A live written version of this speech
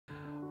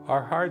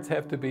our hearts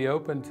have to be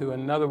open to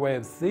another way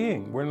of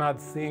seeing. We're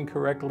not seeing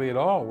correctly at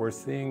all. We're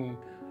seeing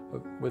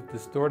with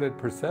distorted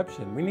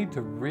perception. We need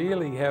to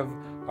really have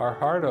our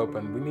heart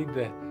open. We need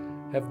to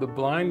have the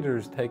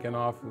blinders taken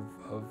off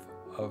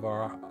of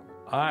our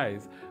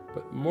eyes.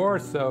 But more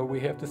so, we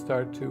have to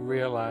start to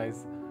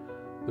realize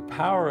the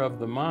power of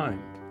the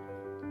mind.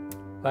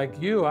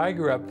 Like you, I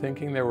grew up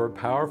thinking there were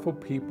powerful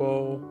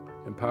people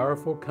in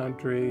powerful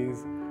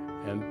countries,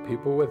 and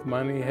people with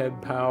money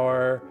had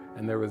power,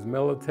 and there was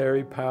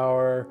military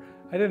power.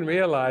 I didn't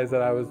realize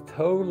that I was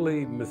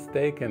totally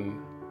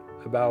mistaken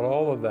about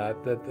all of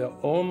that, that the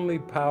only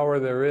power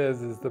there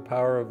is the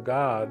power of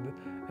God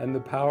and the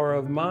power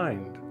of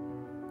mind.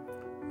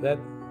 That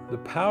the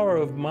power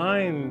of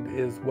mind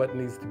is what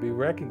needs to be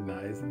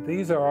recognized.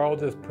 These are all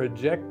just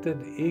projected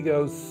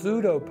ego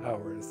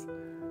pseudo-powers.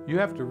 You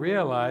have to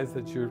realize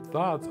that your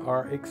thoughts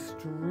are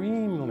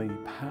extremely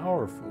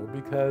powerful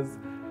because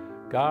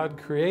God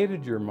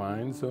created your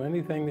mind, so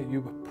anything that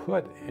you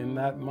put in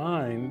that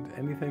mind,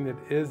 anything that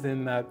is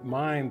in that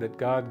mind that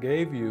God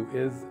gave you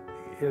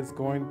is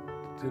going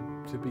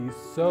to be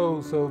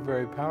so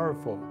very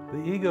powerful.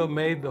 The ego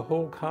made the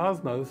whole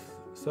cosmos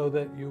so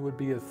that you would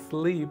be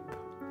asleep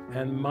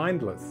and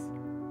mindless,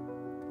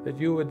 that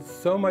you would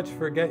so much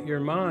forget your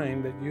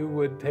mind that you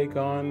would take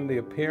on the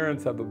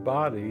appearance of a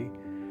body,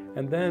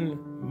 and then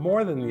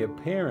more than the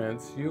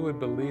appearance, you would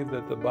believe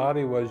that the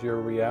body was your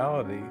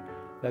reality,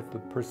 that the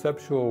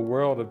perceptual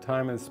world of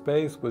time and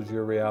space was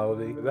your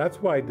reality. That's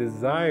why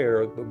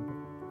desire, the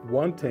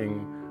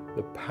wanting,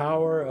 the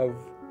power of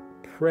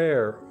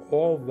prayer,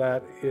 all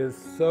that is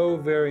so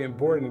very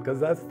important, because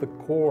that's the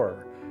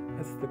core.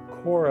 That's the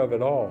core of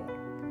it all.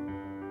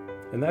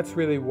 And that's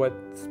really what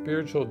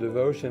spiritual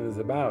devotion is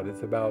about.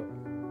 It's about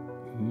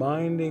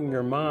minding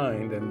your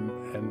mind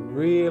and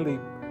really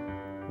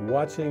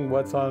watching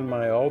what's on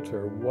my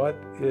altar. What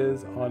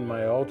is on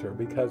my altar?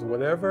 Because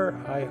whatever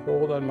I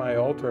hold on my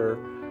altar,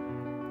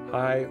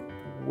 I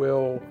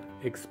will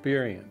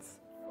experience.